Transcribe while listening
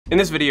In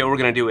this video, we're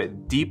gonna do a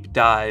deep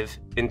dive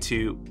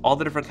into all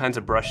the different kinds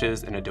of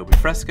brushes in Adobe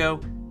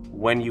Fresco,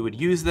 when you would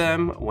use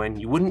them, when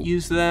you wouldn't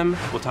use them.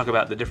 We'll talk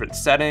about the different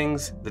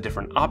settings, the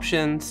different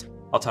options.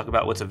 I'll talk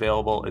about what's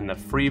available in the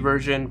free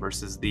version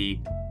versus the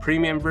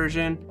premium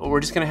version. We're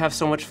just gonna have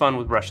so much fun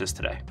with brushes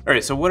today. All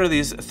right, so what are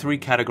these three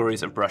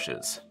categories of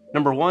brushes?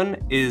 Number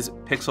one is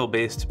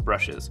pixel-based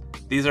brushes.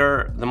 These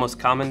are the most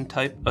common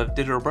type of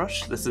digital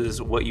brush. This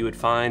is what you would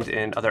find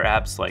in other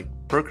apps like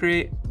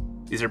Procreate.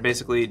 These are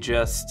basically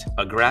just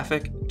a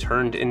graphic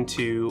turned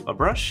into a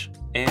brush,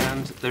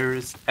 and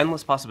there's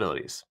endless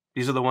possibilities.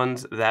 These are the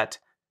ones that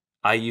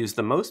I use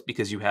the most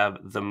because you have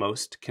the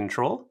most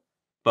control,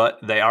 but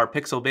they are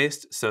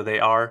pixel-based, so they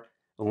are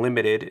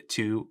limited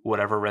to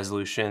whatever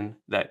resolution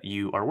that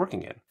you are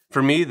working in.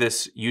 For me,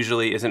 this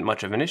usually isn't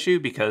much of an issue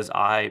because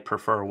I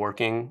prefer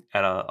working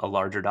at a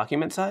larger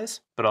document size,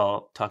 but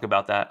I'll talk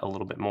about that a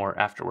little bit more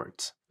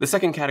afterwards. The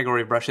second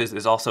category of brushes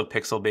is also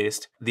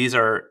pixel-based. These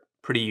are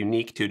pretty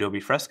unique to Adobe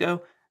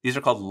Fresco. These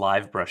are called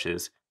live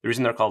brushes. The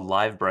reason they're called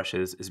live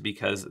brushes is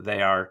because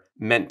they are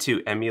meant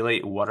to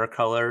emulate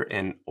watercolor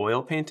and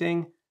oil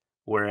painting,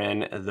 wherein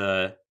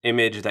the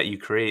image that you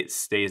create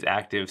stays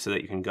active so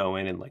that you can go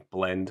in and like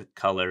blend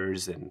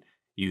colors and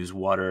use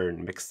water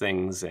and mix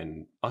things,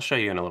 and I'll show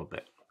you in a little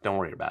bit. Don't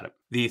worry about it.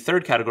 The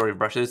third category of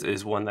brushes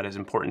is one that is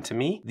important to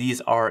me. These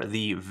are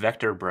the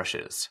vector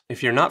brushes.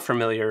 If you're not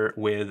familiar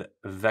with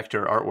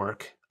vector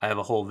artwork, I have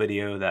a whole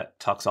video that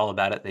talks all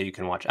about it that you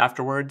can watch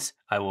afterwards.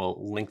 I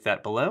will link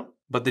that below.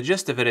 But the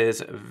gist of it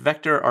is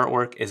vector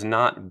artwork is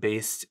not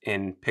based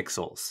in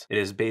pixels. It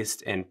is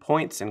based in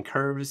points and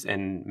curves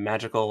and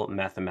magical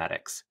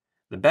mathematics.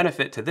 The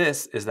benefit to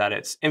this is that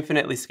it's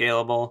infinitely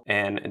scalable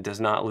and it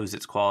does not lose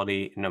its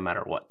quality no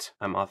matter what.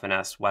 I'm often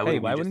asked, why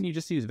wouldn't you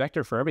just use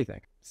vector for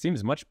everything?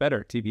 Seems much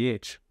better,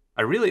 TBH.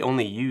 I really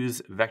only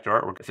use vector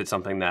artwork if it's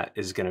something that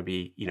is going to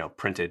be,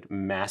 printed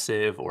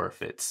massive, or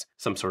if it's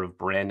some sort of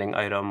branding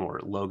item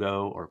or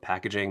logo or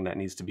packaging that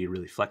needs to be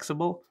really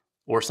flexible,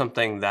 or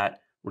something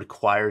that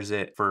requires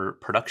it for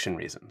production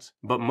reasons.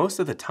 But most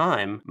of the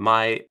time,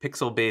 my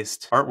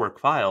pixel-based artwork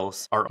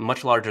files are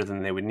much larger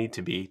than they would need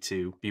to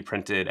be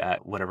printed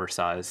at whatever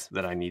size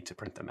that I need to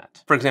print them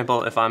at. For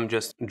example, if I'm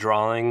just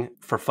drawing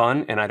for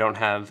fun and I don't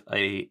have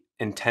a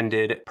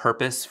intended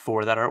purpose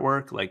for that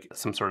artwork, like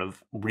some sort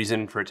of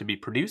reason for it to be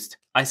produced,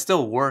 I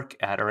still work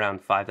at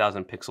around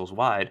 5,000 pixels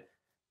wide,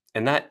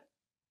 and that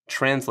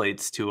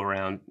translates to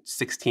around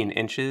 16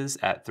 inches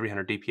at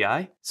 300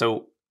 dpi.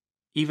 So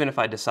even if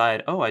I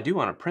decide, oh, I do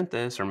want to print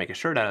this or make a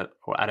shirt out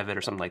of it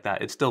or something like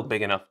that, it's still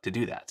big enough to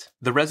do that.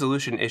 The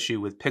resolution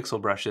issue with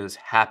pixel brushes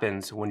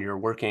happens when you're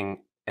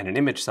working at an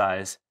image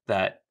size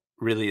that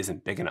really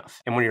isn't big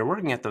enough. And when you're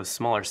working at those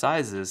smaller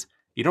sizes,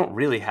 you don't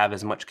really have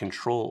as much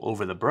control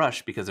over the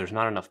brush because there's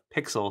not enough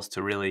pixels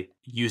to really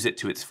use it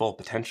to its full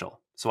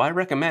potential. So I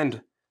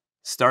recommend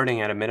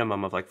starting at a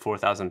minimum of like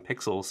 4,000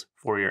 pixels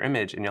for your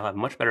image, and you'll have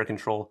much better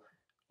control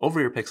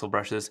over your pixel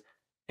brushes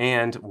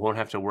and won't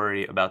have to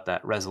worry about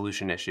that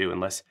resolution issue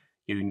unless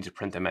you need to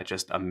print them at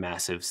just a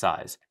massive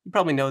size. You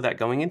probably know that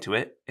going into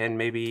it and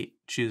maybe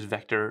choose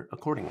vector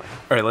accordingly.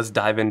 All right, let's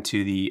dive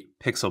into the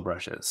pixel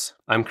brushes.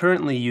 I'm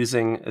currently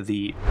using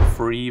the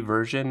free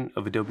version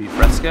of Adobe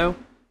Fresco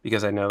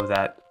because I know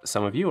that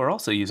some of you are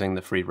also using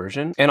the free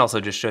version, and also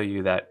just show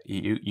you that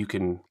you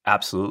can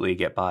absolutely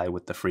get by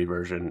with the free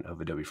version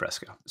of Adobe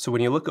Fresco. So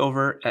when you look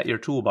over at your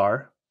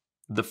toolbar,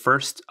 the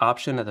first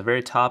option at the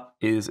very top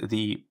is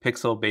the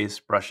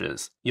pixel-based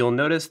brushes. You'll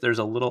notice there's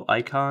a little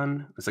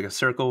icon. It's like a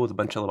circle with a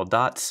bunch of little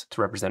dots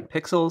to represent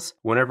pixels.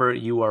 Whenever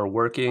you are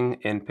working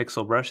in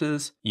pixel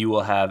brushes, you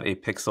will have a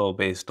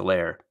pixel-based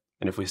layer.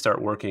 And if we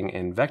start working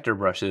in vector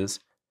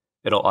brushes,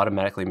 it'll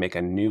automatically make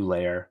a new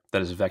layer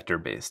that is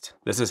vector-based.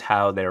 This is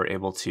how they're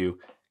able to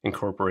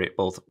incorporate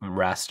both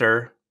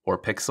raster or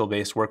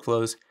pixel-based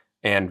workflows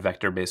and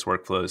vector-based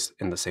workflows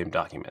in the same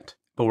document.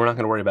 But we're not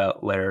going to worry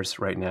about layers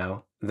right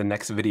now. The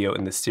next video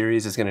in this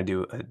series is going to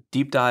do a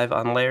deep dive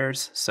on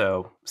layers,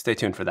 so stay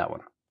tuned for that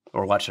one,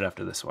 or watch it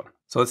after this one.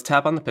 So let's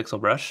tap on the pixel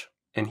brush,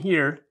 and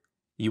here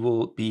you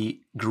will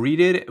be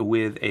greeted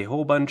with a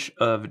whole bunch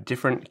of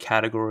different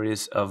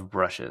categories of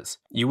brushes.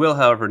 You will,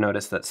 however,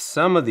 notice that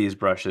some of these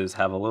brushes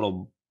have a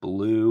little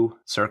blue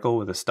circle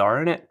with a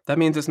star in it. That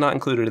means it's not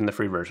included in the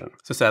free version.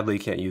 So sadly, you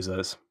can't use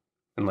those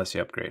unless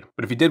you upgrade.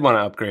 But if you did want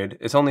to upgrade,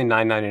 it's only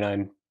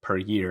 $9.99 per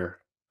year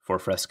for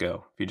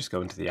Fresco if you just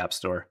go into the App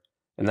Store.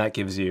 And that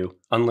gives you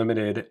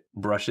unlimited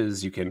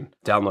brushes. You can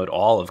download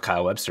all of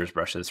Kyle Webster's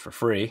brushes for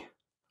free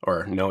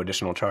or no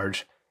additional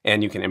charge,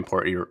 and you can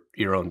import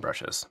your own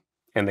brushes.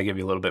 And they give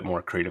you a little bit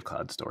more Creative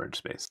Cloud storage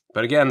space.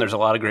 But again, there's a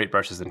lot of great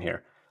brushes in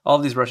here. All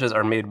of these brushes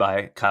are made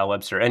by Kyle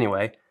Webster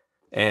anyway,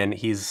 and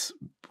he's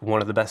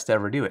one of the best to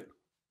ever do it.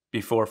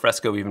 Before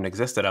Fresco even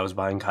existed, I was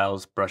buying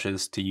Kyle's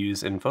brushes to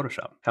use in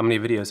Photoshop. How many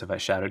videos have I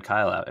shouted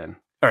Kyle out in?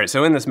 All right,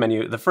 so in this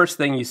menu, the first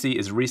thing you see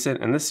is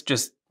recent, and this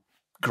just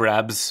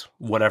grabs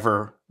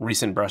whatever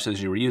recent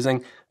brushes you were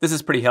using. This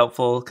is pretty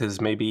helpful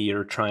because maybe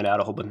you're trying out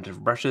a whole bunch of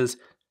different brushes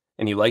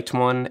and you liked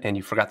one and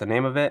you forgot the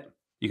name of it.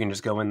 You can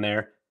just go in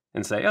there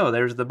and say, oh,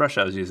 there's the brush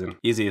I was using.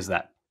 Easy as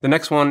that. The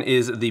next one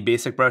is the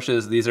basic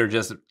brushes. These are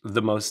just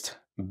the most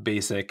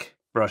basic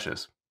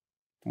brushes.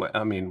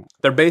 I mean,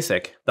 they're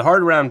basic. The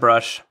hard round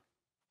brush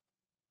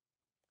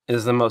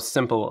is the most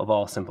simple of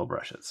all simple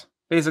brushes.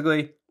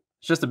 Basically,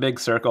 it's just a big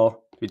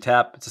circle. If you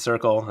tap, it's a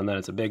circle, and then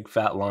it's a big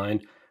fat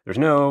line. There's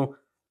no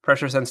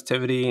pressure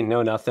sensitivity,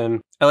 no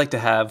nothing. I like to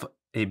have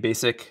a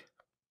basic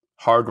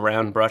hard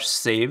round brush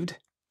saved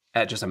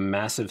at just a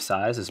massive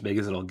size, as big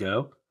as it'll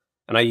go.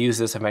 And I use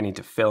this if I need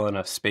to fill in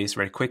a space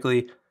very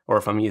quickly, or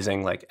if I'm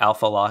using like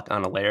alpha lock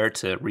on a layer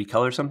to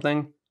recolor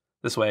something.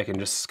 This way I can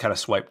just kind of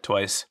swipe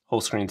twice,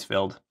 whole screen's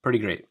filled. Pretty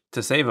great.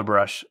 To save a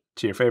brush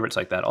to your favorites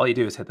like that, all you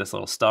do is hit this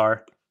little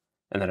star,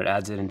 and then it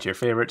adds it into your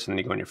favorites, and then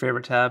you go in your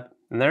favorite tab,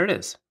 and there it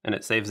is. And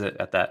it saves it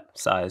at that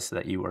size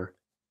that you were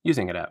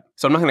using it at.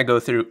 So I'm not gonna go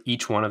through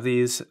each one of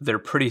these. They're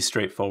pretty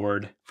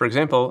straightforward. For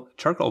example,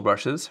 charcoal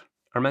brushes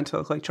are meant to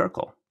look like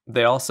charcoal.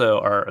 They also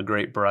are a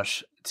great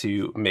brush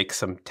to make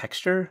some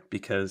texture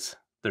because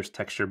there's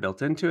texture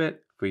built into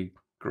it. If we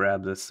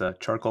grab this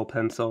charcoal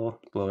pencil,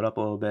 blow it up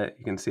a little bit,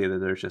 you can see that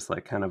there's just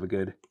like kind of a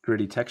good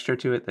gritty texture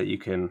to it that you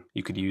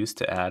could use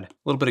to add a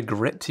little bit of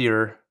grit to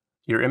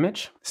your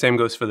image. Same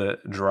goes for the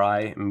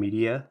dry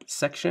media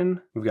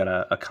section. We've got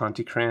a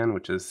Conti crayon,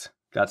 which has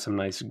got some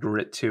nice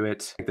grit to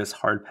it. This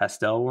hard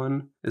pastel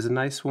one is a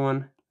nice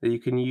one that you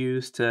can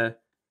use to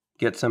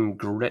get some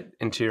grit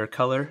into your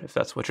color if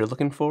that's what you're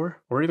looking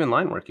for. Or even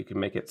line work, you can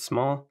make it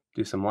small,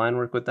 do some line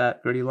work with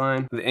that gritty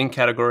line. The ink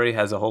category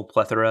has a whole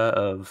plethora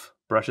of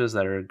brushes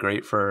that are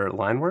great for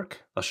line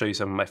work. I'll show you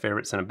some of my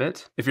favorites in a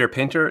bit. If you're a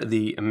painter,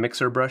 the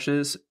mixer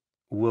brushes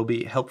will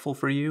be helpful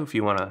for you if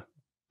you want to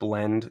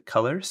blend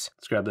colors.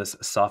 Let's grab this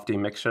softy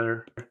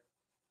mixer,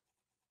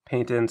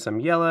 paint in some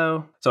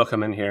yellow. So I'll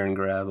come in here and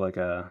grab like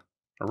a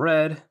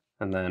red,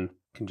 and then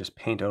can just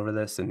paint over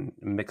this and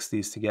mix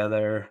these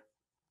together,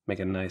 make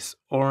a nice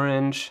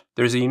orange.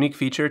 There's a unique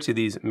feature to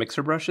these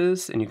mixer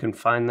brushes, and you can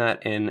find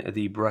that in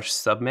the brush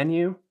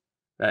submenu.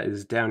 That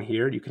is down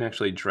here. You can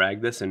actually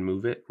drag this and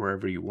move it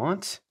wherever you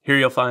want. Here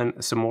you'll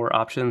find some more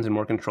options and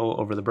more control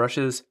over the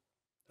brushes.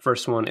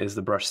 First one is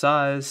the brush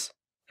size,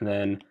 and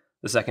then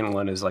the second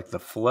one is like the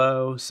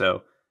flow.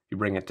 So you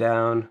bring it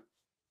down,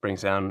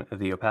 brings down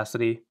the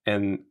opacity.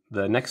 And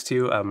the next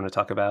two I'm going to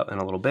talk about in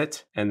a little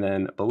bit. And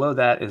then below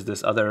that is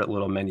this other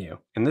little menu.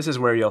 And this is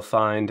where you'll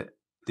find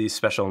these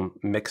special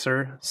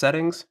mixer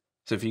settings.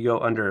 So if you go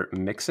under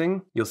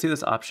mixing, you'll see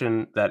this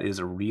option that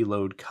is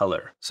reload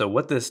color. So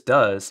what this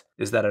does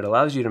is that it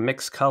allows you to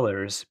mix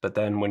colors, but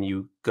then when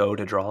you go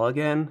to draw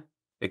again,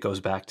 it goes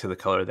back to the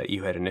color that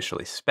you had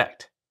initially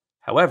spec'd.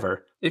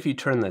 However, if you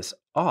turn this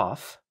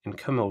off and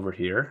come over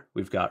here,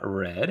 we've got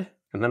red,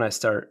 and then I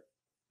start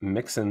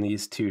mixing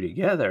these two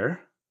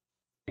together,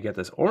 I get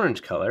this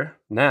orange color.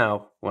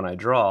 Now, when I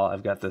draw,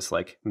 I've got this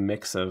like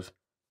mix of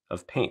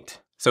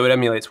paint. So it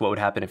emulates what would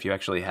happen if you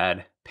actually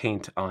had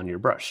paint on your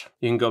brush.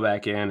 You can go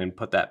back in and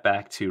put that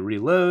back to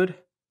reload.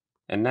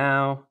 And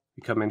now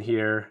we come in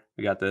here,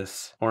 we got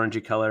this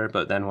orangey color,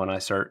 but then when I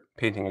start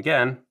painting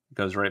again, it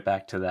goes right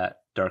back to that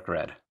dark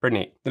red. Pretty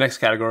neat. The next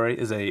category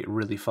is a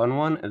really fun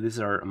one.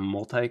 These are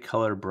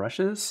multicolor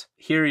brushes.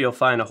 Here you'll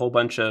find a whole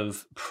bunch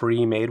of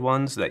pre-made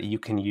ones that you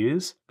can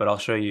use, but I'll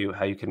show you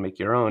how you can make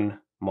your own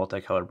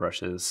multicolor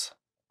brushes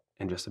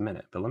in just a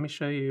minute. But let me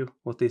show you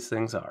what these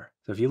things are.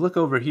 So if you look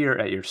over here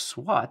at your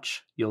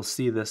swatch, you'll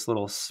see this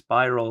little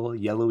spiral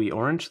yellowy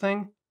orange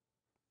thing.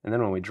 And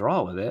then when we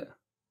draw with it,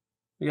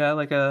 we got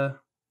like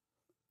a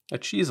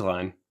cheese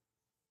line.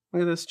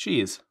 Look at this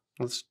cheese.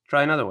 Let's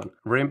try another one.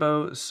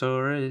 Rainbow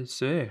cerise.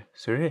 Look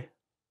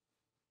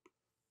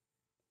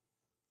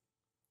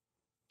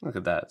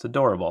at that, it's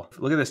adorable.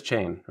 Look at this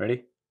chain,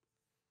 ready?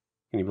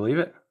 Can you believe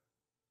it?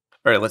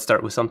 All right, let's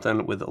start with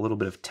something with a little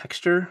bit of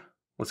texture.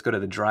 Let's go to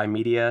the dry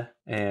media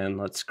and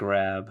let's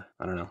grab,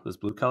 I don't know, this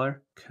blue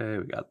color. Okay,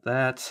 we got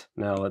that.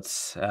 Now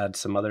let's add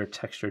some other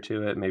texture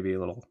to it, maybe a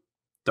little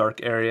dark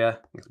area.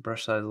 Make the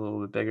brush size a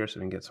little bit bigger so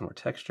we can get some more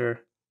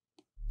texture.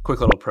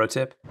 Quick little pro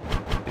tip.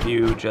 If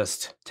you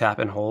just tap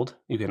and hold,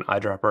 you can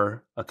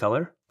eyedropper a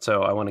color.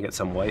 So I want to get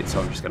some white,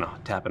 so I'm just going to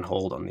tap and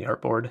hold on the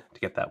artboard to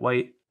get that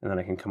white. And then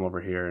I can come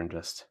over here and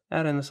just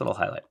add in this little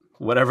highlight.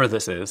 Whatever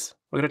this is,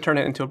 we're going to turn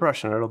it into a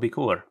brush and it'll be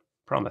cooler.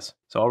 Promise.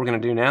 So all we're going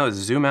to do now is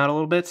zoom out a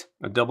little bit.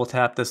 I'll double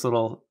tap this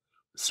little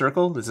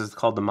circle. This is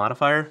called the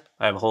modifier.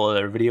 I have a whole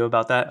other video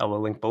about that. I will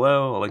link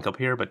below. I'll link up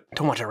here, but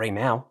don't watch it right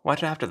now.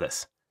 Watch it after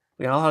this.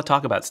 We got a lot to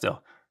talk about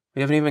still.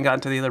 We haven't even gotten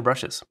to the other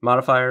brushes.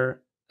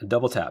 Modifier,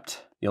 double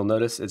tapped. You'll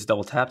notice it's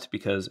double tapped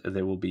because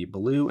there will be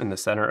blue in the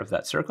center of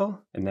that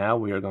circle. And now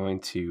we are going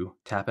to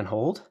tap and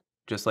hold,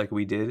 just like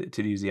we did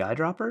to use the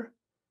eyedropper.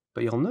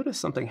 But you'll notice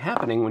something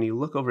happening when you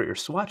look over at your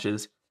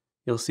swatches.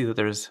 You'll see that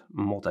there's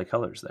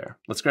multicolors there.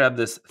 Let's grab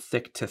this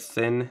thick to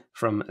thin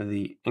from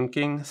the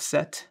inking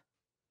set.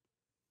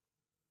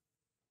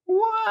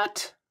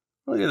 What?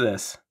 Look at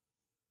this.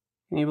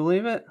 Can you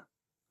believe it?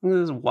 Look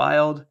at this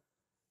wild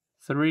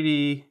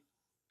 3D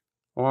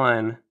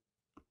line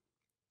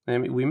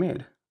that we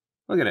made.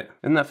 Look at it.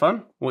 Isn't that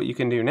fun? What you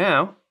can do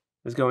now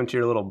is go into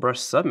your little brush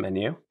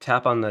submenu,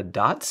 tap on the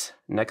dots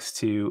next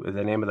to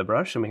the name of the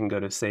brush, and we can go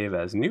to save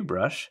as new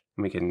brush,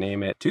 and we can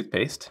name it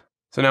toothpaste.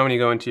 So now when you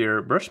go into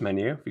your brush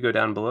menu, if you go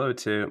down below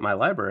to my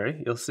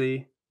library, you'll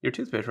see your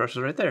toothpaste brush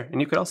is right there.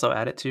 And you could also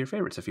add it to your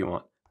favorites if you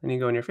want. Then you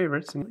go in your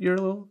favorites and your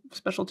little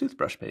special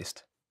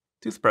toothpaste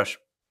brush.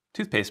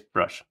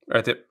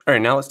 All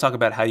right, now let's talk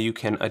about how you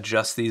can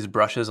adjust these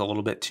brushes a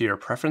little bit to your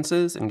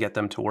preferences and get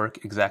them to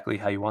work exactly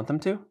how you want them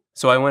to.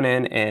 So I went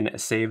in and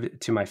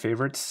saved to my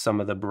favorites some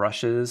of the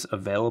brushes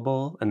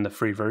available in the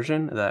free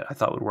version that I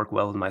thought would work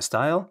well with my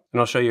style.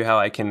 And I'll show you how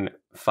I can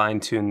fine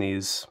tune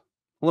these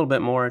a little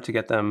bit more to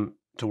get them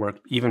to work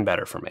even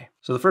better for me.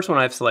 So the first one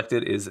I've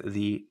selected is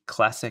the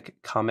Classic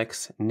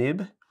Comics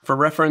nib. For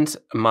reference,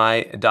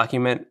 my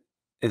document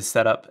is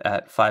set up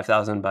at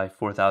 5,000 by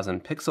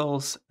 4,000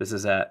 pixels. This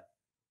is at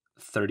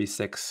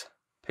 36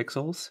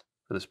 pixels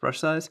for this brush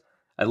size.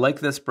 I like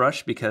this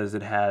brush because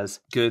it has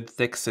good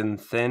thicks and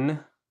thin.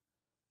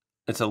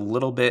 It's a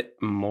little bit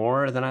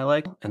more than I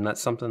like, and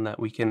that's something that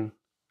we can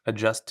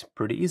adjust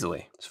pretty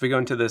easily. So if we go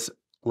into this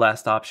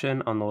last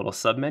option on the little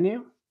sub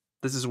menu,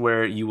 this is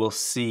where you will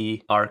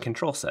see our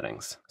control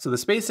settings. So the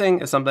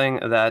spacing is something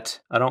that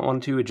I don't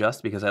want to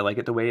adjust because I like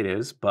it the way it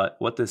is, but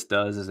what this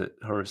does is it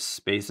sort of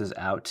spaces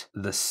out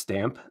the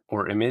stamp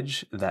or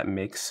image that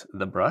makes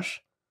the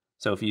brush.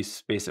 So if you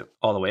space it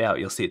all the way out,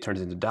 you'll see it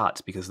turns into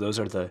dots because those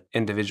are the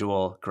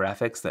individual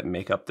graphics that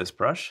make up this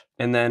brush.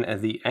 And then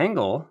the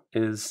angle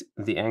is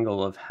the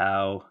angle of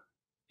how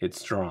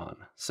it's drawn.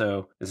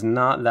 So it's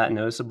not that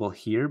noticeable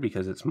here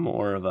because it's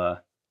more of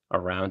a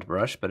round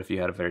brush, but if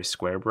you had a very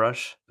square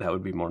brush, that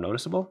would be more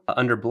noticeable.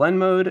 Under blend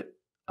mode,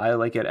 I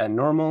like it at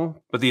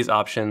normal, but these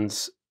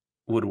options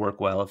would work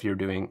well if you're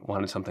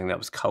wanted something that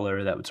was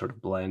color that would sort of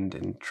blend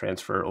and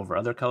transfer over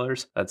other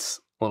colors.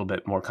 That's a little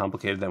bit more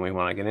complicated than we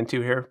want to get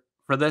into here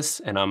for this,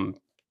 and I'm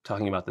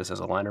talking about this as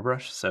a liner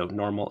brush, so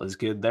normal is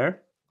good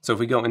there. So if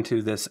we go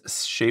into this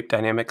shape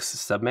dynamics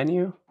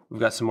submenu,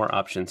 we've got some more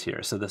options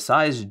here. So the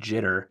size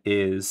jitter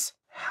is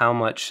how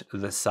much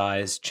the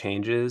size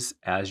changes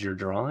as you're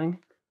drawing.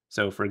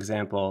 So for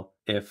example,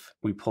 if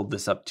we pulled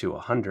this up to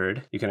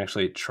 100, you can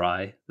actually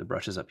try the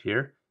brushes up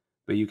here,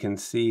 but you can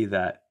see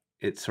that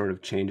it sort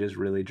of changes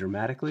really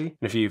dramatically. And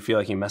if you feel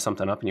like you mess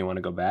something up and you want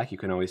to go back, you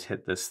can always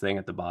hit this thing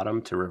at the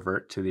bottom to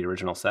revert to the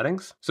original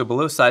settings. So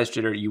below size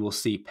jitter, you will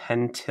see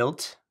pen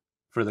tilt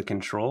for the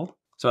control.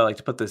 So I like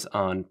to put this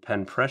on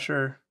pen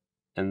pressure,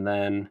 and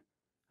then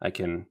I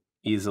can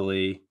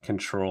easily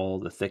control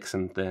the thicks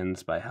and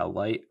thins by how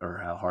light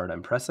or how hard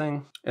I'm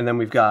pressing. And then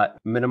we've got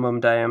minimum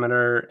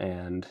diameter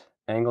and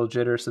angle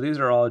jitter. So these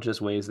are all just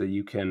ways that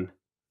you can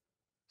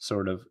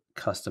sort of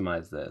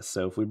customize this.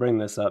 So if we bring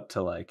this up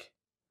to like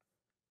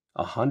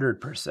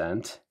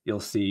 100%, you'll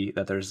see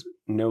that there's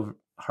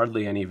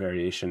hardly any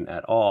variation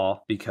at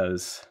all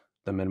because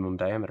the minimum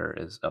diameter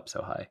is up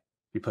so high.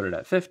 If you put it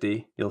at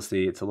 50, you'll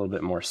see it's a little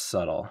bit more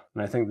subtle.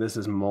 And I think this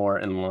is more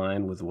in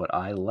line with what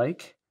I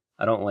like.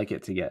 I don't like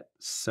it to get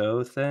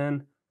so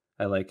thin.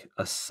 I like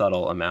a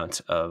subtle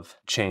amount of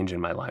change in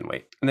my line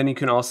weight. And then you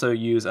can also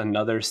use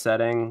another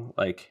setting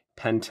like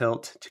pen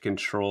tilt to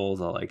control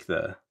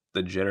the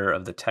jitter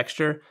of the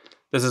texture.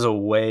 This is a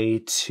way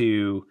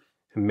to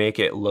make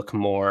it look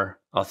more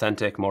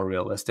authentic, more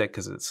realistic,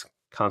 because it's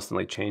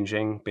constantly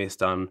changing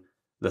based on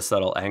the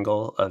subtle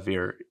angle of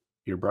your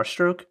brush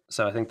stroke.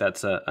 So I think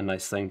that's a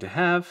nice thing to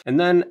have. And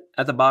then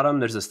at the bottom,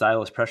 there's a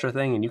stylus pressure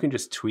thing, and you can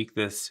just tweak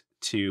this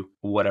to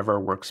whatever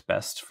works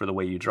best for the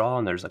way you draw.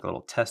 And there's like a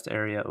little test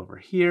area over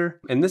here.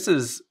 And this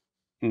is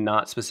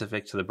not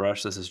specific to the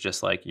brush. This is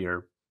just like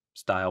your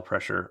style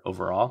pressure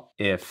overall.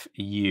 If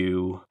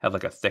you have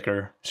like a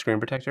thicker screen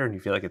protector and you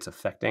feel like it's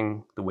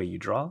affecting the way you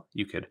draw,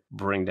 you could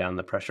bring down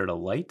the pressure to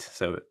light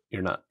so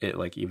it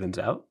like evens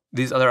out.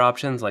 These other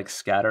options like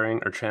scattering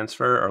or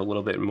transfer are a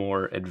little bit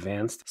more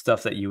advanced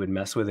stuff that you would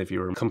mess with if you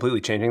were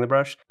completely changing the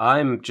brush.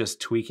 I'm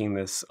just tweaking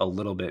this a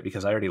little bit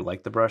because I already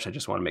like the brush. I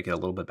just want to make it a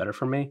little bit better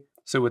for me.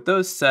 So with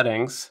those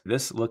settings,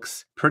 this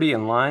looks pretty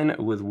in line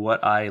with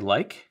what I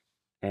like,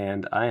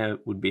 and I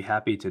would be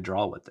happy to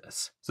draw with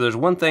this. So there's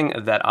one thing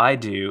that I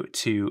do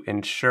to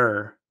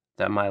ensure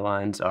that my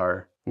lines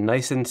are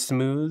nice and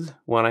smooth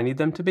when I need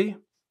them to be,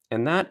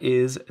 and that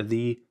is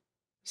the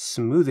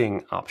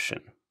smoothing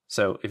option.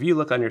 So if you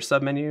look on your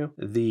submenu,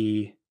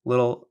 the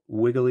little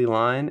wiggly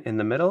line in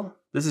the middle,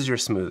 this is your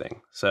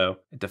smoothing. So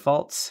it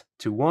defaults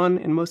to 1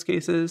 in most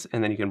cases,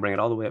 and then you can bring it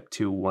all the way up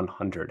to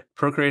 100.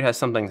 Procreate has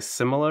something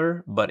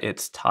similar, but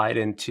it's tied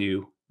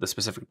into the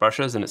specific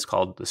brushes, and it's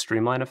called the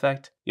streamline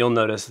effect. You'll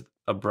notice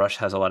a brush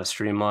has a lot of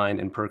streamline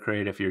in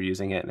Procreate if you're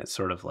using it, and it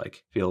sort of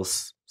like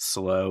feels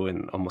slow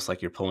and almost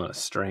like you're pulling a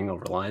string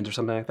over lines or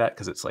something like that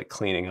because it's like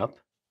cleaning up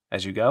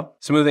as you go.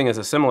 Smoothing is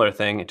a similar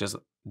thing. It just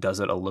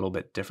does it a little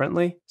bit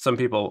differently. Some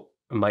people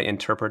might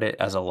interpret it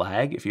as a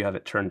lag if you have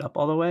it turned up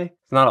all the way.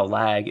 It's not a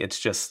lag, it's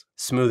just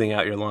smoothing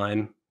out your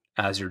line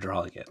as you're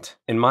drawing it.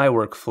 In my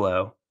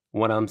workflow,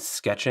 when I'm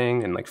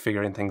sketching and like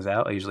figuring things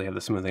out, I usually have the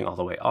smoothing all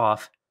the way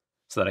off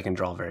so that I can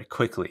draw very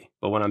quickly.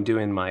 But when I'm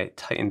doing my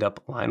tightened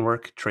up line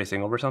work,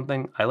 tracing over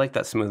something, I like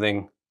that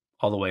smoothing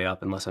all the way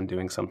up unless I'm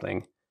doing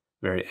something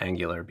very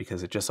angular,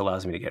 because it just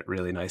allows me to get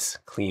really nice,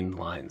 clean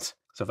lines.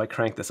 So if I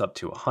crank this up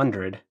to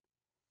 100,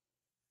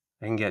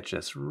 I can get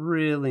just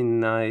really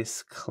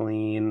nice,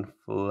 clean,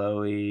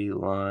 flowy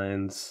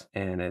lines,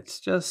 and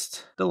it's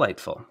just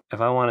delightful.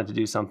 If I wanted to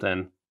do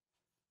something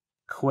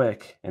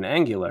quick and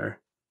angular,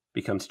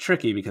 becomes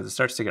tricky because it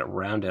starts to get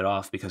rounded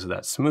off because of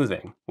that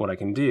smoothing. What I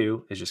can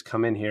do is just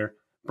come in here,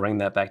 bring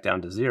that back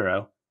down to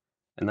 0,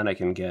 and then I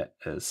can get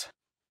as,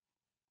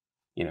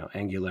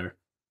 angular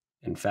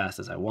and fast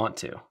as I want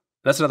to.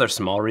 That's another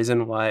small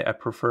reason why I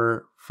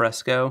prefer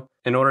Fresco.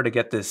 In order to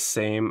get this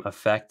same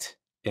effect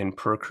in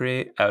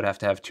Procreate, I would have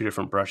to have 2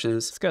 different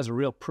brushes. This guy's a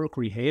real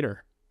Procreate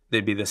hater.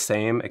 They'd be the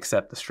same,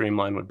 except the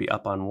streamline would be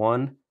up on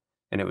one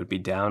and it would be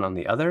down on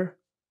the other.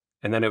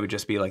 And then it would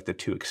just be like the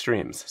 2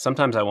 extremes.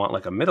 Sometimes I want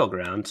like a middle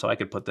ground, so I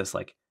could put this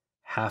like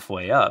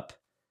halfway up,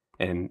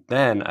 and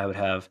then I would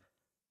have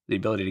the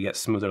ability to get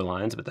smoother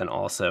lines, but then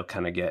also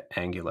kind of get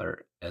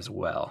angular as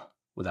well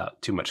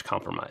without too much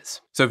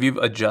compromise. So if you've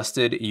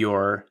adjusted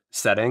your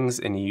settings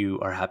and you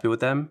are happy with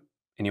them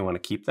and you want to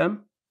keep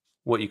them,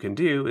 what you can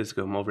do is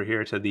come over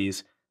here to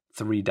these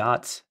 3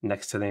 dots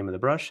next to the name of the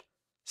brush,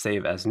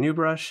 save as new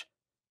brush,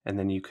 and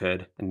then you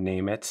could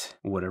name it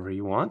whatever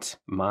you want.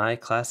 My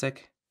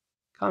Classic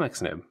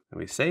Comics Nib. And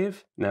we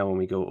save. Now when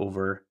we go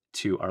over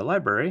to our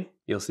library,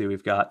 you'll see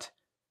we've got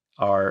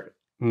our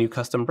new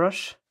custom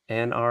brush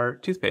and our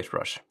toothpaste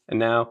brush. And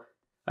now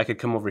I could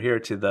come over here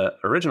to the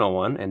original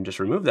one and just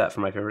remove that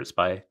from my favorites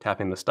by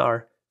tapping the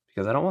star,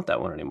 because I don't want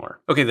that one anymore.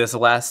 Okay, this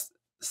last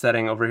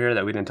setting over here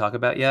that we didn't talk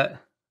about yet,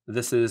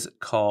 this is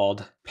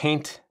called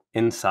Paint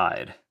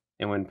Inside.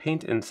 And when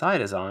Paint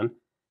Inside is on,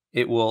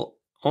 it will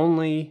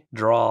only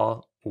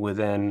draw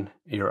within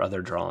your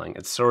other drawing.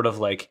 It's sort of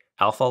like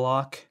alpha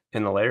lock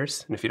in the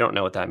layers. And if you don't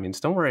know what that means,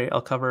 don't worry,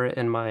 I'll cover it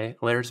in my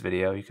layers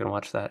video. You can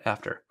watch that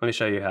after. Let me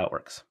show you how it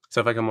works. So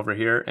if I come over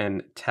here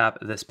and tap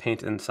this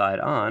Paint Inside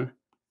on,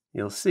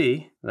 you'll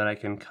see that I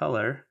can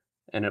color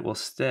and it will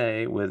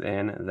stay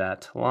within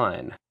that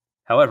line.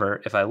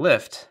 However, if I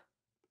lift,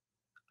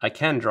 I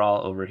can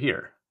draw over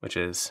here, which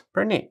is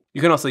pretty neat.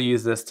 You can also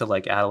use this to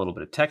like add a little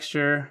bit of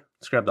texture.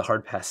 Let's grab the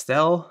hard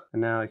pastel,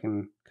 and now I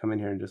can come in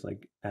here and just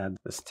like add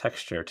this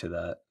texture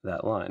to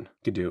that line.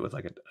 You could do it with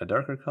like a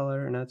darker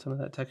color and add some of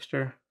that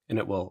texture, and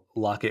it will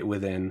lock it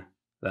within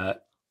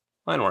that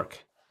line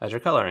work as you're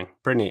coloring.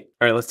 Pretty neat.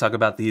 All right, let's talk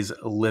about these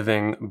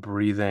living,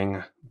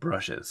 breathing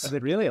brushes. Are they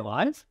really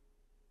alive?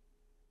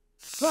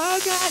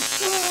 Oh God!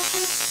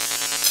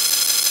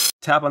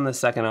 Tap on the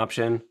second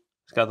option.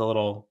 It's got the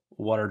little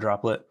water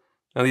droplet.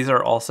 Now these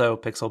are also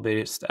pixel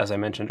based, as I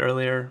mentioned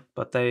earlier,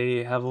 but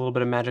they have a little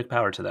bit of magic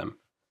power to them.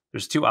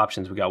 There's 2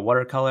 options. We've got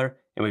watercolor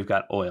and we've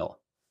got oil.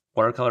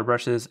 Watercolor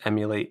brushes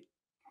emulate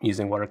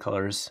using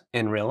watercolors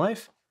in real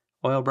life.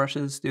 Oil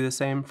brushes do the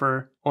same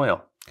for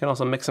oil. You can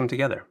also mix them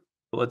together.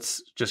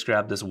 Let's just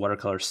grab this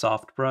watercolor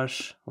soft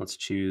brush. Let's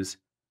choose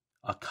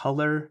a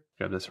color,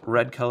 grab this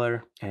red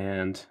color,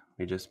 and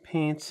we just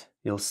paint.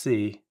 You'll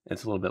see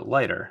it's a little bit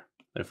lighter,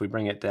 but if we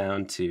bring it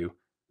down to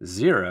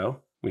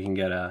 0, we can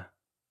get a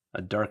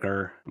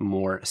darker,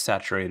 more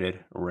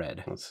saturated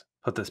red. Let's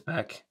put this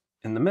back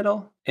in the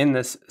middle. In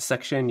this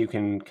section, you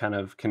can kind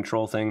of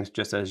control things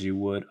just as you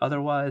would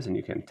otherwise, and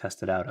you can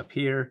test it out up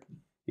here.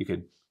 You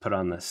could put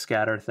on the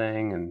scatter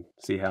thing and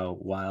see how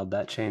wild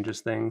that changes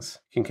things.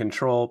 You can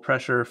control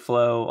pressure,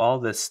 flow, all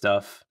this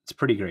stuff. It's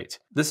pretty great.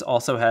 This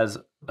also has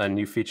a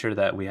new feature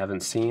that we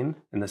haven't seen,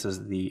 and this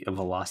is the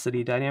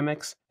velocity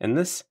dynamics. And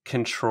this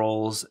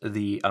controls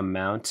the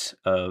amount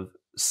of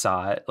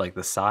size, like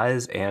the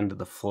size and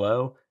the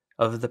flow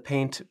of the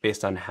paint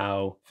based on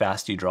how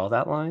fast you draw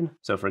that line.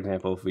 So for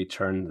example, if we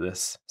turn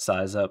this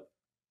size up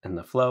and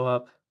the flow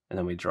up, and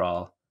then we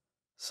draw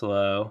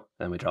slow,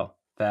 then we draw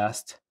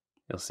fast,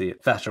 you'll see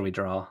it faster we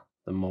draw,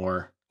 the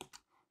more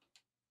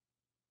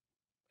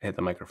I hit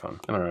the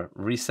microphone. I'm gonna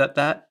reset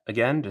that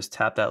again, just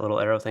tap that little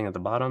arrow thing at the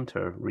bottom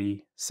to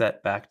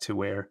reset back to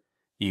where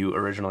you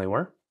originally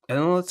were. And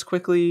then let's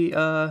quickly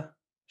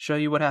show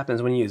you what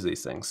happens when you use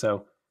these things.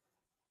 So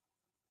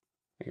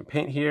I can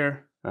paint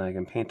here, I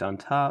can paint on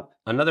top.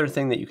 Another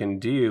thing that you can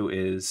do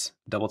is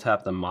double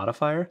tap the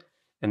modifier,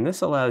 and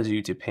this allows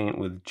you to paint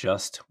with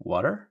just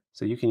water.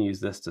 So you can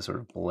use this to sort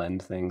of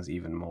blend things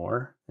even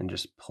more and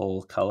just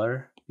pull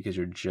color because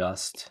you're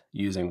just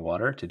using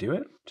water to do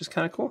it, which is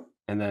kind of cool.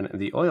 And then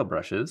the oil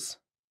brushes,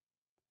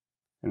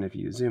 and if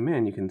you zoom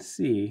in, you can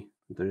see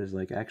there's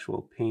like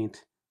actual paint,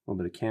 a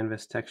little bit of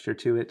canvas texture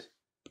to it.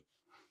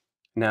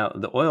 Now,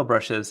 the oil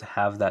brushes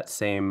have that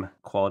same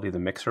quality the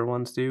mixer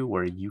ones do,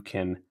 where you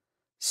can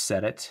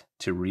set it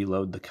to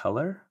reload the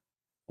color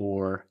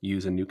or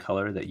use a new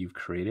color that you've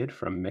created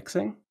from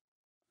mixing,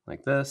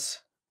 like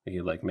this. You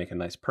could like make a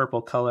nice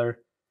purple color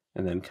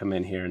and then come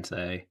in here and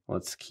say,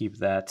 let's keep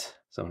that.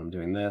 So when I'm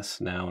doing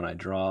this, now when I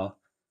draw,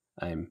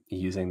 I'm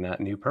using that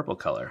new purple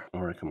color.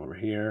 Or I come over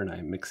here and I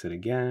mix it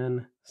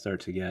again, start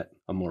to get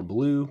a more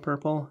blue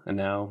purple, and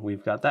now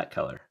we've got that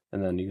color.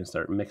 and then you can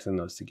start mixing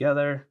those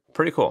together.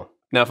 Pretty cool.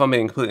 Now, if I'm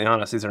being completely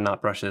honest, these are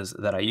not brushes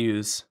that I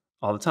use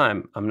all the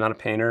time. I'm not a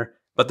painter,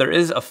 but there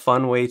is a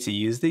fun way to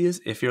use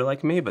these if you're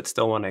like me, but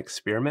still want to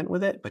experiment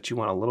with it, but you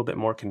want a little bit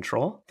more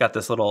control. Got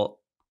this little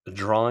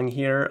drawing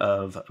here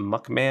of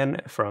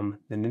Muckman from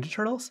the Ninja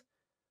Turtles.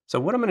 So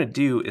what I'm going to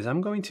do is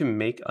I'm going to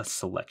make a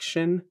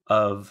selection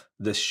of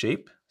this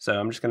shape. So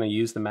I'm just going to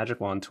use the magic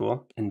wand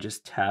tool and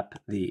just tap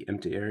the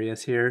empty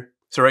areas here.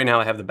 So right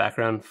now I have the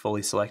background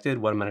fully selected.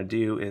 What I'm going to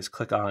do is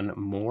click on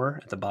more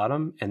at the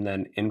bottom and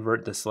then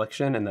invert the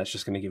selection, and that's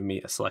just going to give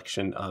me a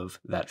selection of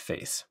that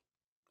face.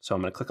 So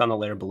I'm going to click on the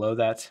layer below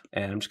that,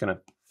 and I'm just going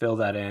to fill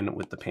that in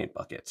with the paint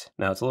bucket.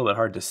 Now it's a little bit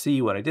hard to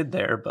see what I did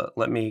there, but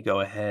let me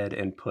go ahead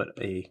and put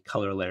a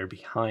color layer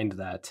behind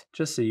that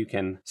just so you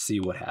can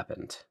see what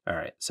happened. All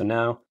right, so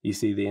now you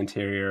see the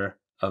interior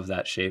of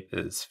that shape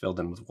is filled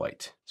in with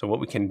white. So what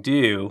we can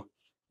do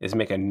is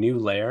make a new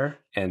layer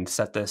and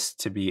set this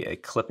to be a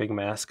clipping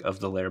mask of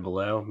the layer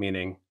below,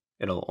 meaning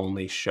it'll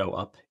only show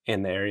up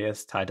in the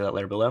areas tied to that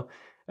layer below.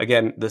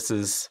 Again, this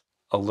is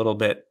a little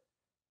bit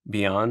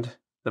beyond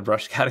the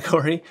brush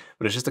category,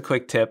 but it's just a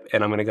quick tip,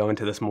 and I'm going to go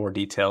into this more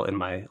detail in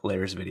my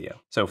layers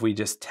video. So if we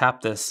just tap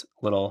this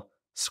little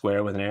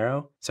square with an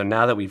arrow, so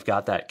now that we've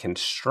got that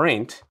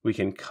constraint, we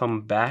can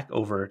come back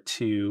over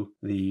to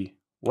the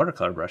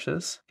watercolor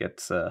brushes,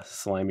 get a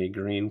slimy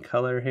green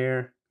color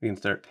here. We can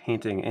start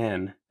painting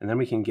in, and then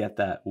we can get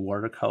that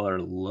watercolor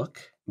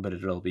look, but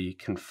it'll be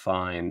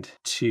confined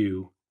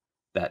to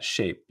that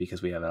shape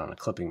because we have it on a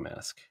clipping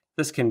mask.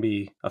 This can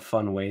be a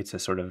fun way to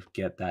sort of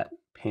get that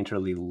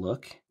painterly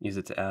look. Use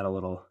it to add a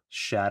little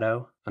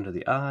shadow under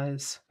the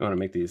eyes. We want to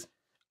make these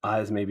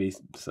eyes maybe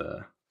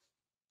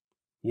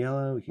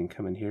yellow. We can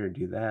come in here and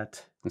do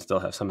that and still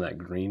have some of that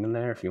green in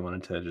there if you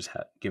wanted to just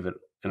give it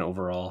an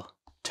overall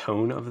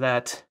tone of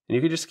that. And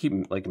you could just keep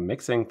like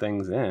mixing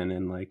things in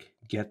and like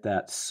get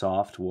that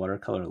soft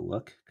watercolor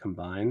look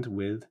combined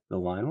with the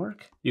line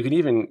work. You can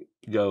even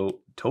go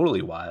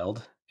totally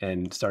wild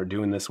and start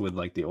doing this with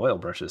like the oil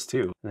brushes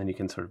too. And then you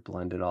can sort of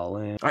blend it all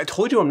in. I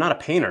told you I'm not a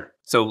painter.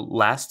 So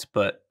last,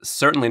 but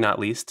certainly not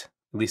least,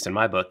 at least in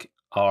my book,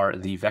 are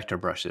the vector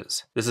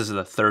brushes. This is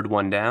the third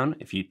one down.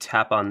 If you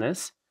tap on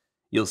this,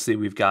 you'll see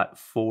we've got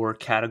 4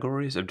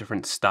 categories of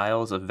different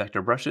styles of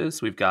vector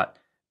brushes. We've got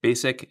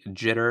basic,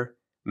 jitter,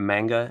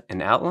 manga,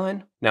 and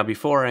outline. Now,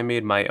 before I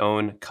made my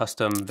own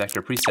custom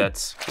vector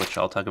presets, which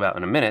I'll talk about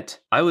in a minute,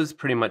 I was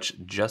pretty much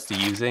just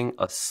using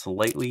a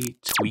slightly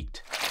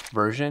tweaked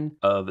version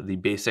of the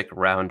basic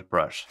round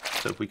brush.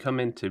 So if we come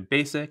into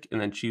basic and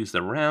then choose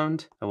the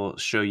round, I will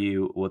show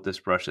you what this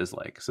brush is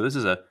like. So this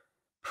is a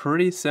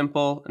pretty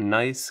simple,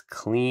 nice,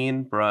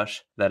 clean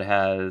brush that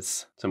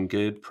has some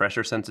good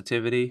pressure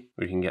sensitivity.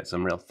 We can get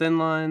some real thin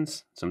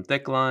lines, some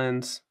thick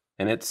lines,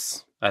 and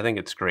I think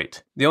it's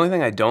great. The only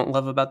thing I don't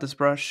love about this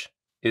brush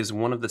is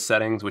one of the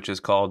settings, which is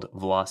called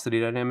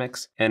velocity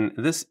dynamics, and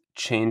this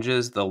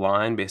changes the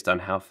line based on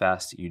how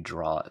fast you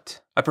draw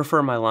it. I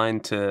prefer my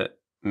line to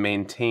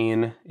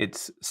maintain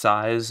its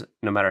size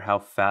no matter how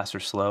fast or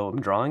slow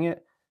I'm drawing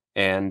it,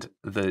 and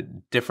the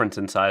difference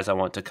in size I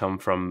want to come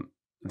from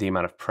the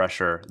amount of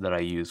pressure that I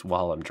use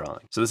while I'm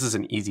drawing. So this is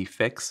an easy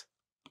fix.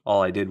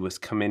 All I did was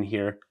come in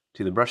here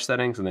to the brush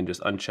settings and then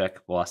just uncheck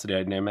velocity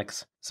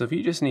dynamics. So if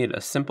you just need a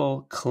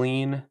simple,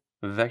 clean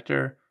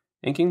vector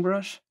inking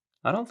brush,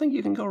 I don't think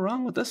you can go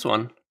wrong with this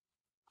one.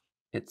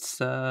 It's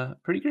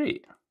pretty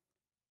great.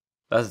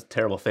 That's a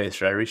terrible face.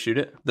 Should I reshoot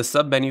it? The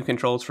sub-menu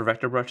controls for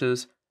vector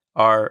brushes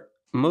are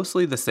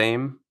mostly the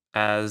same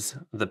as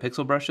the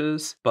pixel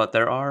brushes, but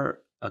there are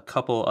a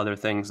couple other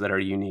things that are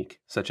unique,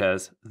 such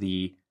as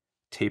the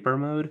taper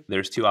mode.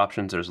 There's 2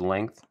 options. There's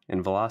length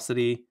and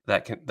velocity.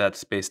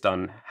 That's based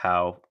on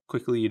how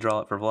quickly you draw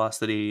it for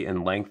velocity,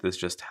 and length is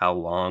just how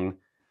long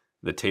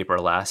the taper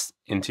lasts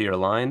into your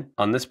line.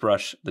 On this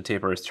brush, the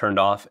taper is turned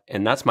off,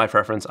 and that's my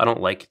preference. I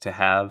don't like to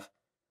have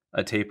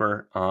a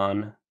taper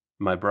on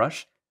my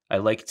brush. I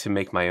like to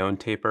make my own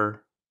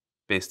taper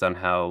based on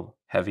how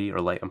heavy or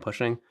light I'm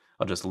pushing.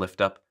 I'll just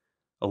lift up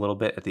a little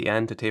bit at the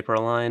end to taper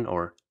a line,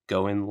 or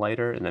go in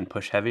lighter and then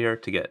push heavier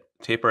to get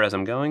taper as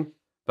I'm going.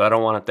 But I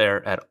don't want it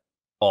there at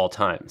all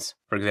times.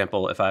 For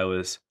example, if I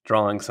was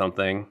drawing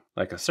something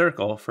like a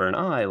circle for an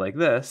eye like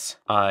this,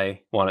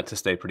 I want it to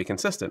stay pretty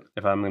consistent.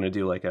 If I'm going to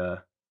do like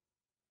a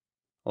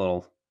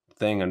little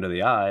thing under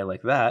the eye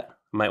like that,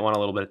 I might want a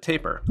little bit of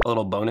taper. A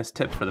little bonus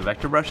tip for the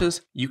vector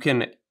brushes, you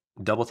can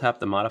double tap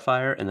the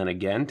modifier and then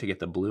again to get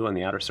the blue on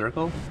the outer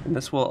circle, and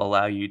this will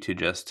allow you to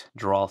just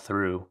draw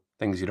through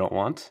things you don't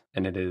want,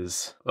 and it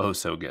is oh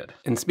so good.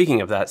 And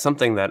speaking of that,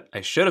 something that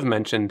I should have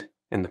mentioned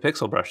in the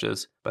pixel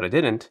brushes, but I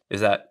didn't,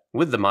 is that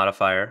with the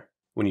modifier,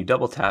 when you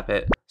double tap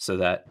it so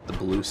that the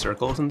blue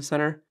circle is in the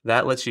center,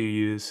 that lets you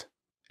use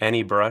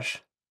any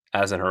brush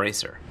as an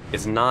eraser.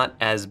 It's not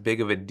as big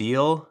of a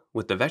deal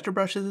with the vector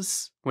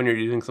brushes when you're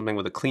doing something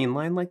with a clean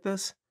line like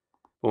this,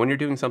 but when you're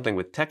doing something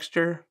with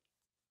texture,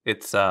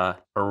 it's a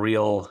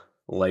real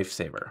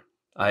lifesaver.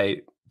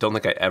 I don't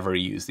think I ever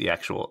use the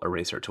actual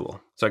eraser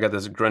tool. So I got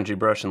this grungy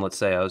brush, and let's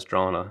say I was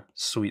drawing a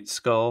sweet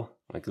skull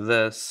like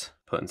this,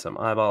 putting some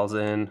eyeballs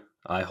in,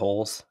 eye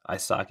holes, eye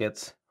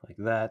sockets, like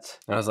that.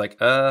 And I was like,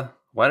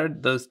 why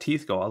did those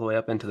teeth go all the way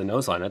up into the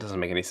nose line? That doesn't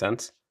make any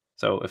sense.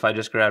 So if I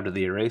just grabbed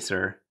the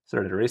eraser,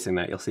 started erasing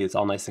that, you'll see it's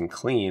all nice and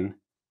clean.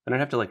 I don't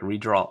have to like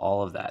redraw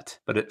all of that.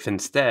 But if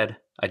instead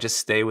I just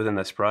stay within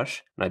this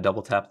brush and I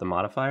double tap the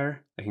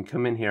modifier, I can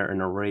come in here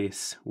and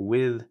erase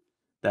with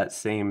that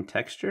same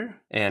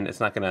texture, and it's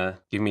not gonna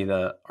give me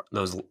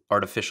those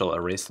artificial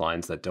erase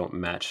lines that don't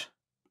match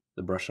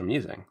the brush I'm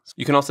using.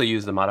 You can also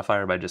use the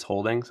modifier by just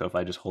holding. So if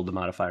I just hold the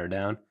modifier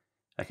down,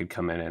 I could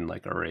come in and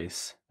like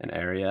erase an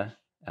area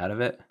out of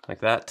it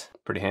like that.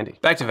 Pretty handy.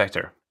 Back to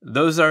vector.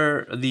 Those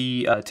are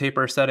the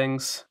taper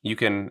settings. You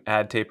can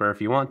add taper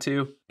if you want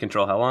to,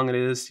 control how long it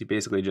is. You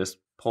basically just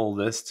pull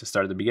this to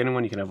start at the beginning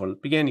one. You can have one at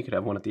the beginning, you could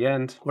have one at the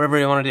end, whatever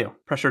you want to do.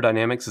 Pressure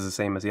dynamics is the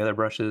same as the other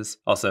brushes.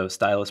 Also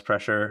stylus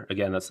pressure,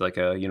 again, that's like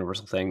a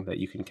universal thing that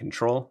you can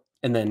control.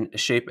 And then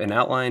shape and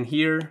outline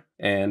here.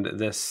 And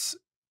this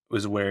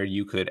was where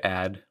you could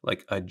add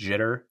like a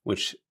jitter,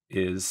 which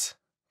is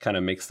kind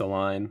of makes the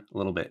line a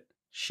little bit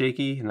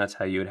shaky. And that's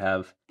how you would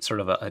have sort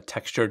of a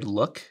textured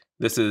look.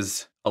 This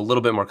is a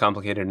little bit more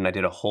complicated, and I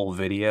did a whole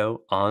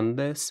video on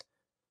this.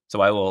 So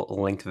I will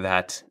link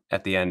that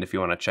at the end if you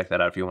want to check that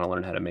out, if you want to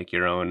learn how to make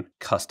your own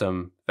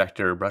custom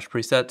vector brush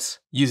presets.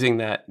 Using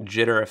that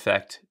jitter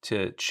effect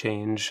to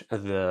change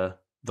the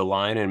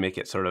line and make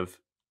it sort of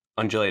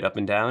undulate up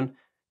and down,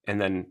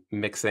 and then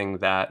mixing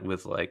that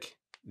with like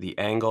the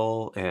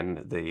angle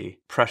and the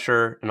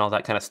pressure and all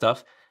that kind of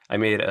stuff. I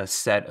made a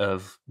set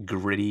of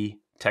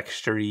gritty,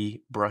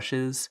 textury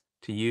brushes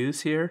to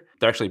use here.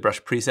 They're actually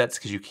brush presets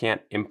because you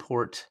can't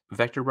import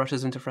vector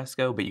brushes into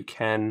Fresco, but you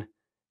can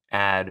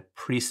add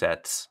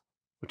presets,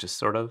 which is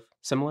sort of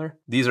similar.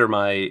 These are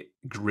my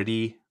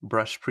gritty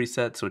brush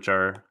presets, which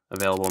are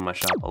available in my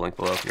shop. I'll link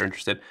below if you're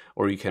interested,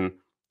 or you can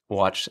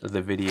watch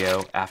the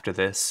video after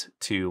this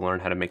to learn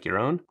how to make your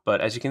own.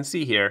 But as you can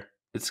see here,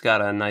 it's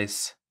got a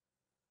nice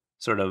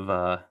sort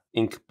of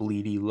ink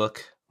bleedy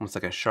look, almost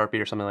like a Sharpie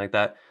or something like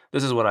that.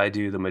 This is what I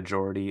do the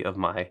majority of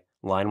my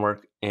line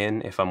work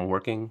in if I'm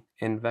working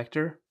in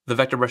vector. The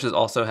vector brushes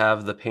also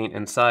have the paint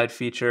inside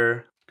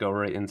feature. Go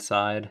right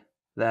inside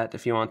that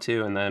if you want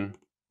to, and then,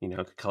 you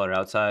know, color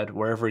outside.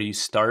 Wherever you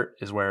start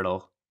is where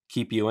it'll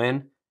keep you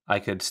in. I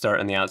could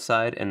start on the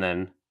outside and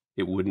then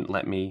it wouldn't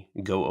let me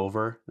go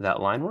over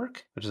that line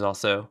work, which is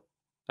also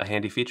a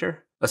handy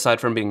feature. Aside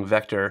from being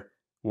vector,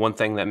 one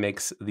thing that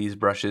makes these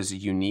brushes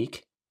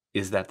unique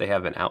is that they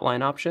have an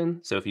outline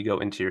option. So if you go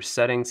into your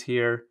settings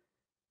here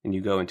and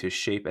you go into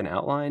shape and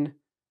outline,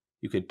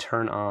 you could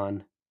turn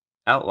on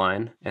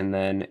outline, and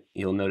then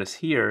you'll notice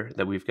here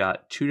that we've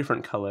got two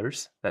different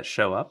colors that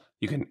show up.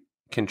 You can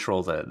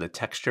control the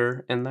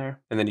texture in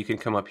there, and then you can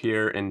come up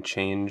here and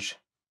change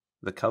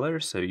the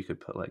colors. So you could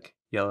put like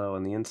yellow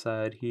on the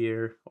inside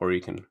here, or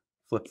you can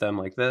flip them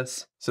like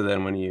this. So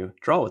then when you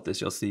draw with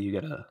this, you'll see you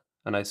get a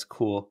nice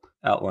cool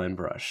outline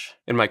brush.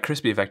 In my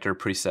crispy vector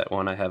preset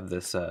one, I have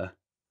this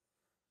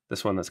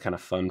this one that's kind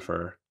of fun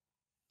for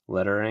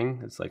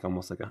lettering. It's like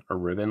almost like a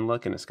ribbon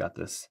look, and it's got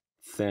this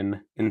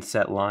thin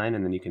inset line,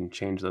 and then you can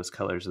change those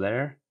colors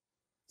there.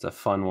 It's a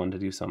fun one to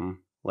do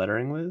some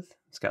lettering with.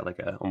 It's got like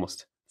a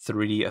almost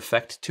 3D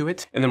effect to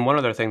it. And then one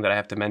other thing that I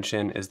have to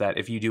mention is that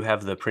if you do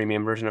have the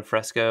premium version of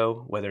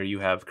Fresco, whether you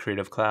have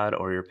Creative Cloud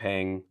or you're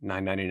paying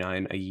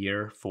 $9.99 a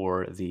year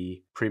for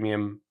the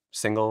premium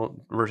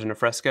single version of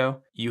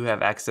Fresco, you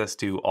have access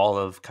to all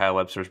of Kyle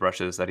Webster's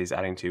brushes that he's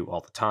adding to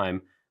all the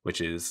time,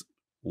 which is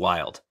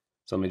wild.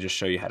 So let me just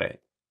show you how to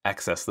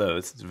access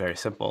those. It's very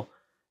simple.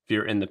 If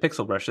you're in the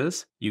pixel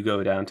brushes, you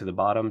go down to the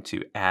bottom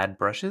to add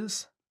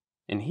brushes.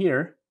 And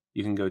here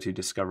you can go to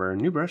discover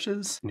new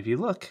brushes. And if you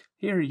look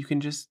here, you can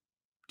just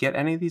get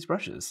any of these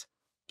brushes.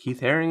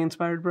 Keith Haring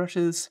inspired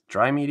brushes,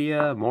 dry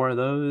media, more of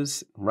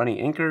those,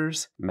 runny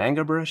inkers,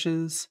 manga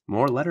brushes,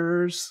 more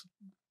letterers,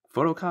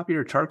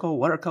 photocopier, charcoal,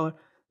 watercolor.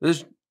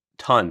 There's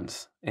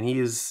tons. And he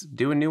is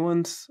doing new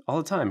ones all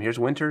the time. Here's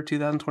winter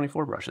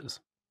 2024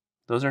 brushes.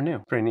 Those are new,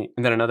 pretty neat.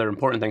 And then another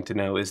important thing to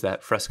know is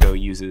that Fresco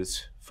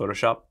uses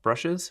Photoshop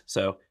brushes.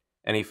 So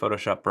any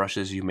Photoshop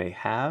brushes you may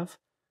have,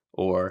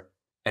 or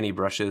any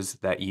brushes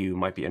that you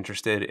might be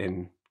interested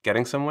in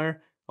getting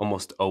somewhere,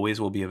 almost always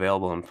will be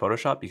available in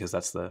Photoshop because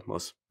that's the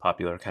most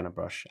popular kind of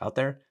brush out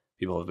there.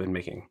 People have been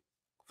making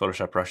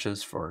Photoshop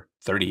brushes for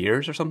 30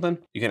 years or something.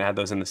 You can add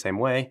those in the same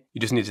way.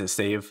 You just need to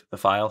save the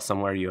file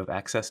somewhere you have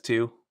access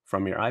to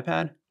from your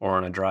iPad or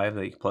on a drive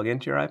that you plug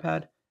into your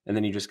iPad. And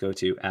then you just go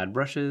to add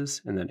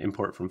brushes and then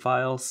import from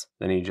files.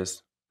 Then you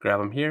just grab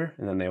them here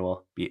and then they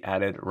will be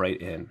added right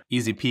in.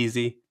 Easy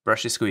peasy,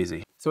 brushy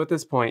squeezy. So at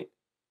this point,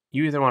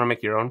 you either want to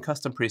make your own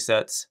custom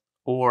presets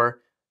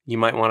or you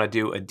might want to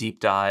do a deep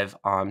dive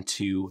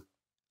onto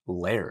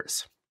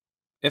layers.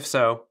 If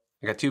so,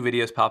 I got 2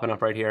 videos popping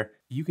up right here.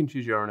 You can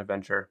choose your own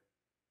adventure.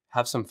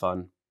 Have some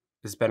fun.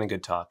 This has been a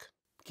good talk.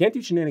 Can't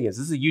do shenanigans.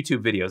 This is a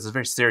YouTube video. This is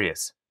very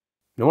serious.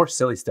 No more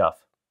silly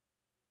stuff.